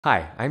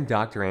Hi, I'm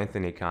Dr.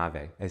 Anthony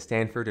Cave, a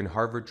Stanford and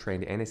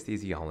Harvard-trained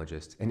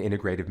anesthesiologist and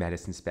integrative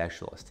medicine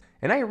specialist.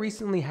 And I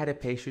recently had a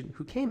patient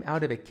who came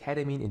out of a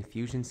ketamine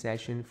infusion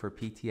session for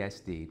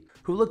PTSD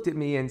who looked at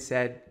me and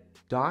said,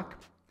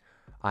 "Doc,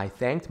 I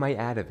thanked my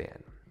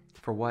Ativan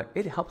for what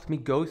it helped me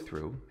go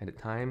through at a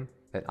time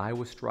that I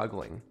was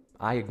struggling.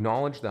 I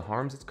acknowledged the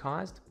harms it's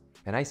caused,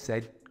 and I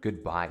said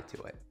goodbye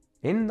to it."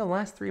 In the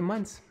last 3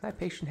 months, that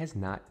patient has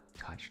not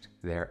touched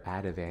their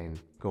Ativan,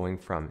 going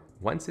from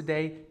once a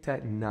day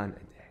to none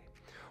a day.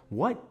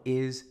 What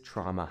is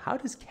trauma? How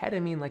does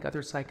ketamine, like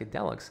other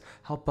psychedelics,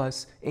 help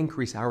us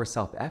increase our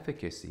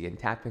self-efficacy and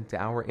tap into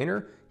our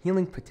inner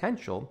healing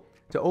potential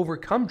to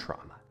overcome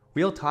trauma?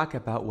 We'll talk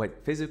about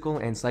what physical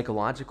and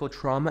psychological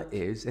trauma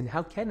is and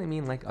how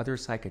ketamine, like other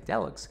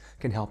psychedelics,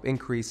 can help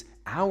increase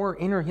our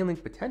inner healing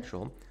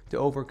potential to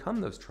overcome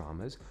those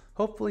traumas,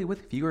 hopefully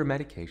with fewer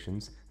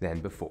medications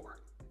than before.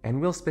 And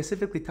we'll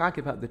specifically talk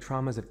about the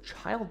traumas of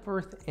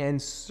childbirth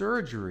and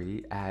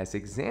surgery as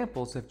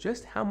examples of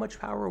just how much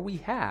power we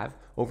have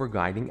over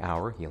guiding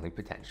our healing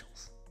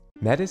potentials.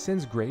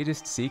 Medicine's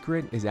greatest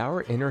secret is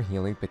our inner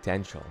healing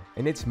potential,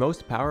 and it's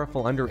most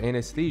powerful under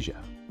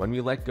anesthesia, when we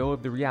let go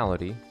of the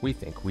reality we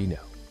think we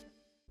know.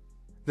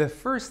 The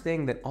first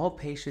thing that all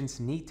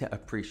patients need to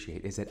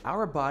appreciate is that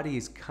our body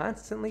is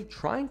constantly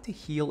trying to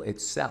heal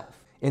itself.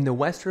 In the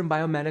Western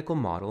biomedical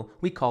model,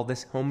 we call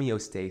this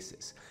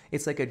homeostasis.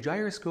 It's like a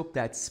gyroscope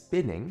that's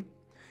spinning,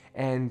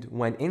 and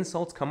when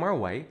insults come our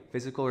way,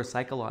 physical or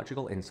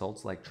psychological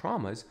insults like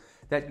traumas,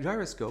 that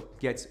gyroscope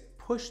gets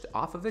pushed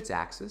off of its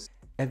axis.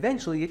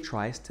 Eventually, it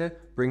tries to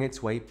bring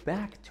its way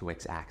back to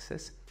its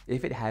axis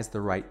if it has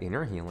the right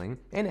inner healing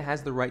and it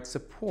has the right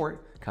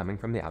support coming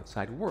from the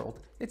outside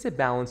world. It's a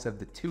balance of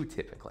the two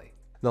typically.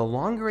 The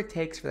longer it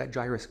takes for that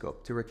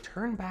gyroscope to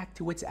return back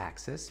to its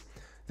axis,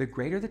 the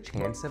greater the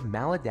chance of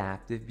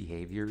maladaptive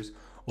behaviors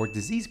or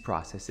disease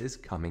processes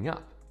coming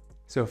up.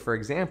 So for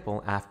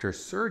example, after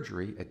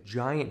surgery, a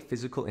giant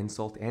physical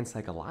insult and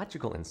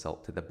psychological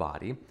insult to the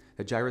body,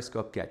 the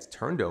gyroscope gets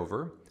turned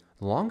over.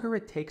 The longer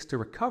it takes to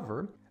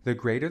recover, the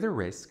greater the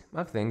risk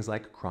of things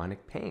like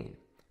chronic pain,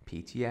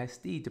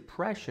 PTSD,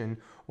 depression,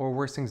 or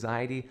worse,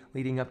 anxiety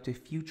leading up to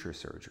future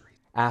surgery.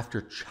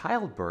 After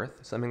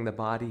childbirth, something the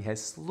body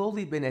has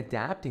slowly been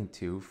adapting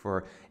to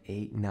for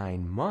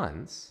 8-9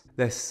 months,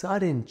 the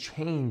sudden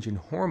change in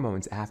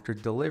hormones after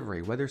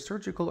delivery, whether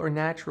surgical or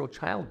natural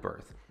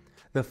childbirth,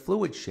 the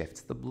fluid shifts,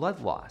 the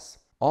blood loss,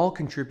 all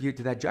contribute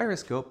to that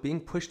gyroscope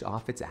being pushed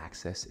off its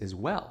axis as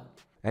well.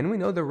 And we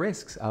know the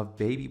risks of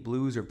baby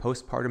blues or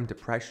postpartum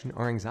depression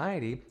or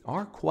anxiety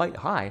are quite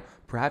high,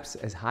 perhaps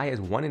as high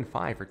as 1 in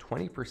 5 or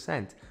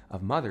 20%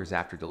 of mothers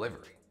after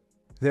delivery.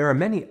 There are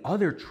many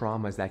other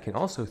traumas that can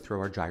also throw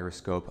our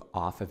gyroscope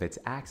off of its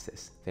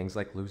axis, things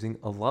like losing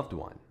a loved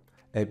one,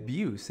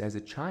 abuse as a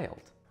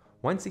child.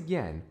 Once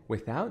again,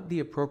 without the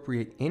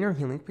appropriate inner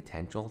healing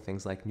potential,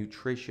 things like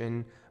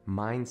nutrition,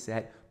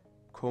 mindset,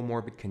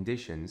 comorbid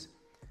conditions,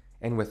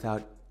 and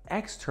without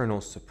external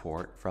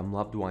support from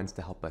loved ones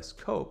to help us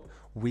cope,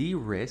 we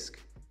risk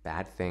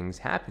bad things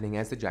happening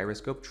as the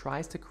gyroscope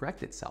tries to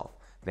correct itself.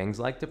 Things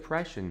like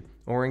depression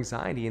or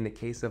anxiety in the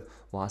case of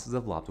losses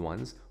of loved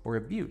ones, or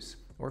abuse,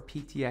 or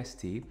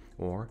PTSD,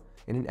 or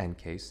in an end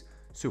case,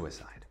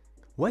 suicide.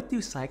 What do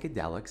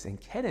psychedelics and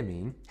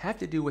ketamine have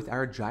to do with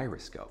our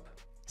gyroscope?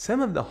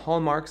 Some of the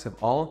hallmarks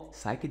of all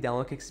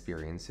psychedelic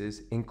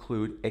experiences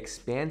include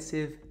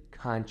expansive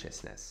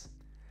consciousness,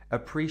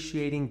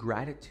 appreciating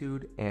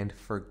gratitude and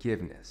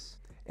forgiveness,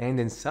 and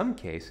in some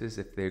cases,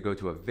 if they go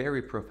to a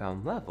very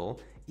profound level,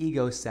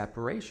 ego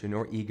separation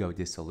or ego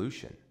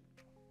dissolution.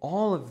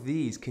 All of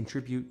these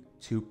contribute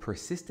to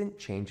persistent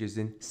changes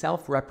in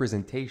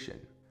self-representation,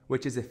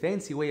 which is a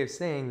fancy way of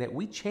saying that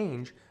we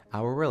change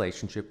our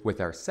relationship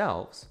with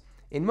ourselves,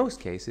 in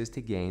most cases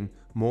to gain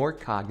more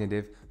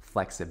cognitive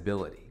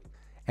flexibility.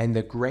 And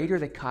the greater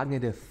the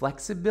cognitive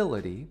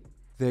flexibility,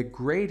 the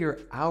greater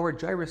our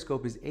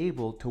gyroscope is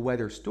able to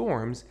weather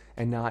storms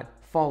and not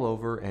fall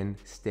over and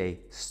stay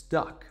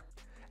stuck.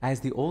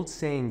 As the old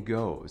saying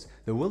goes,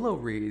 the willow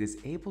reed is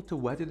able to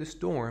weather the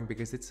storm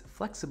because it's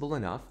flexible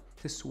enough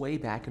to sway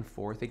back and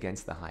forth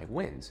against the high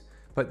winds.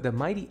 But the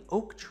mighty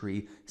oak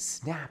tree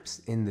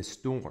snaps in the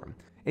storm.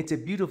 It's a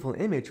beautiful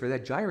image for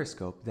that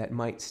gyroscope that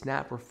might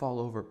snap or fall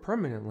over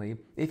permanently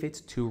if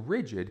it's too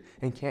rigid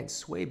and can't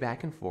sway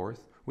back and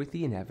forth with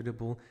the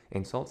inevitable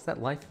insults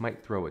that life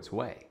might throw its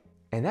way.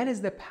 And that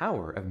is the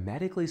power of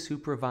medically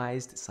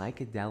supervised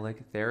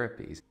psychedelic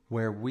therapies,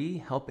 where we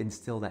help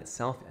instill that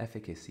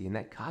self-efficacy and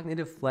that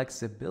cognitive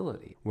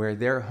flexibility, where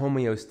their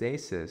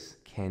homeostasis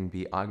can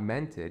be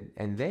augmented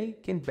and they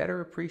can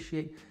better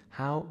appreciate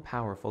how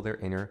powerful their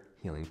inner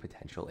healing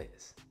potential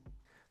is.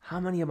 How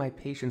many of my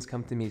patients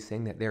come to me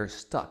saying that they're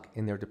stuck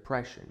in their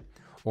depression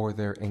or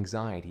their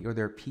anxiety or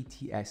their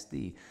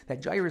PTSD?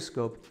 That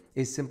gyroscope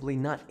is simply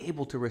not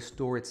able to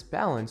restore its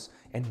balance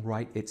and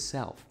right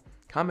itself.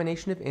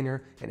 Combination of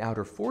inner and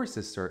outer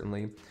forces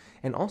certainly,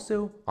 and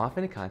also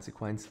often a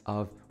consequence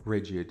of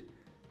rigid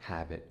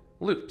habit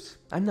loops.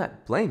 I'm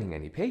not blaming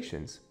any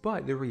patients,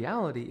 but the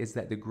reality is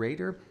that the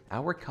greater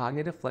our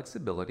cognitive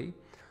flexibility,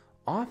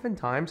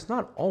 oftentimes,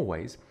 not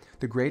always,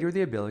 the greater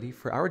the ability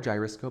for our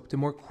gyroscope to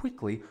more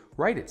quickly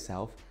right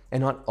itself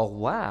and not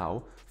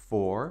allow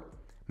for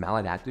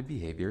maladaptive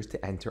behaviors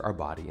to enter our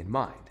body and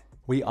mind.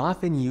 We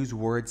often use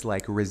words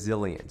like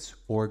resilience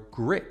or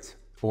grit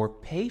or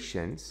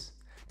patience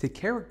to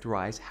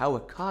characterize how a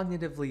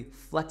cognitively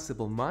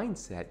flexible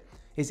mindset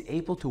is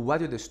able to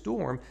weather the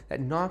storm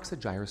that knocks the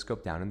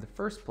gyroscope down in the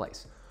first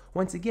place.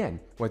 Once again,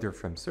 whether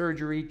from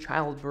surgery,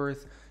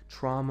 childbirth,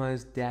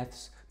 traumas,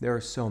 deaths, there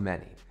are so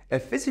many. A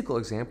physical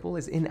example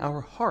is in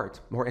our heart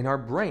or in our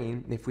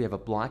brain if we have a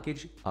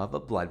blockage of a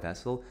blood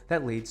vessel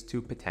that leads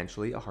to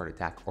potentially a heart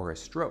attack or a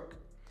stroke.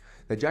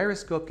 The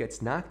gyroscope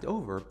gets knocked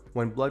over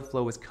when blood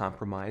flow is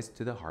compromised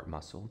to the heart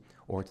muscle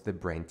or to the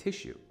brain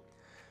tissue.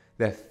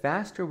 The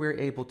faster we're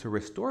able to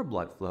restore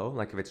blood flow,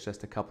 like if it's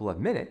just a couple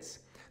of minutes,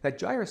 that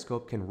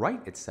gyroscope can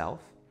right itself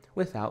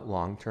without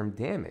long-term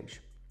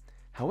damage.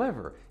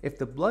 However, if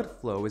the blood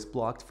flow is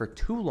blocked for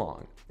too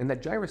long and the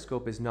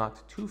gyroscope is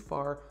knocked too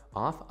far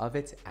off of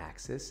its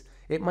axis,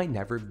 it might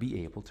never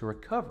be able to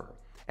recover.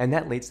 And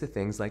that leads to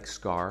things like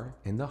scar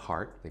in the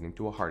heart, leading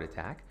to a heart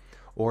attack,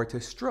 or to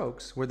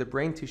strokes where the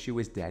brain tissue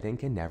is dead and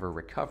can never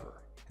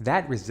recover.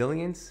 That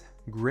resilience,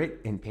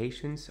 grit, and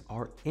patience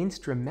are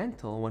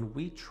instrumental when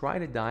we try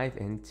to dive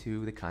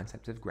into the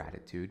concept of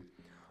gratitude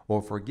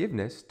or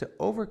forgiveness to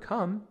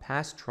overcome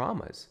past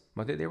traumas,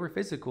 whether they were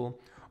physical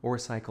or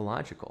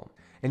psychological.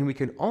 And we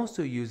can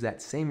also use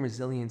that same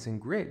resilience and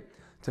grit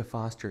to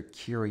foster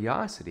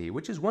curiosity,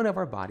 which is one of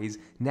our body's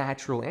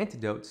natural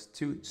antidotes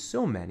to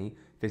so many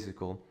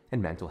physical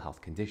and mental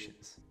health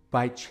conditions.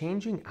 By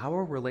changing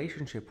our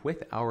relationship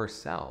with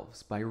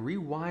ourselves, by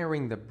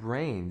rewiring the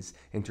brain's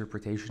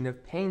interpretation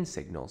of pain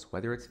signals,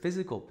 whether it's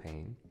physical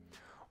pain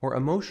or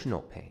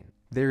emotional pain,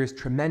 there is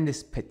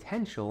tremendous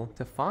potential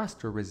to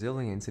foster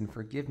resilience and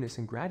forgiveness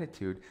and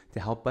gratitude to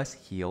help us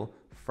heal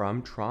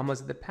from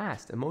traumas of the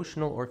past,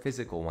 emotional or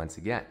physical once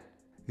again.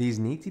 These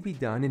need to be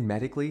done in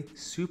medically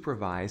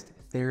supervised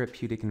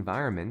therapeutic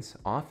environments,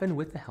 often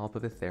with the help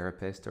of a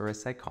therapist or a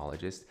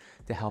psychologist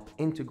to help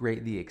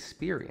integrate the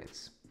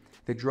experience.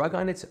 The drug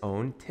on its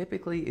own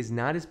typically is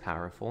not as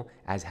powerful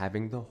as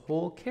having the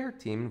whole care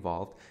team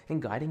involved in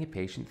guiding a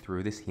patient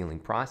through this healing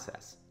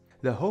process.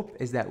 The hope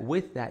is that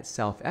with that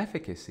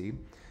self-efficacy,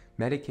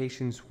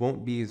 medications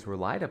won't be as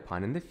relied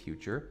upon in the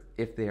future.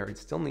 If they are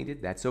still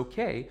needed, that's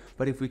okay.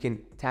 But if we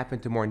can tap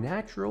into more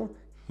natural,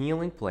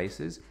 healing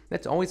places,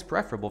 that's always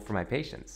preferable for my patients.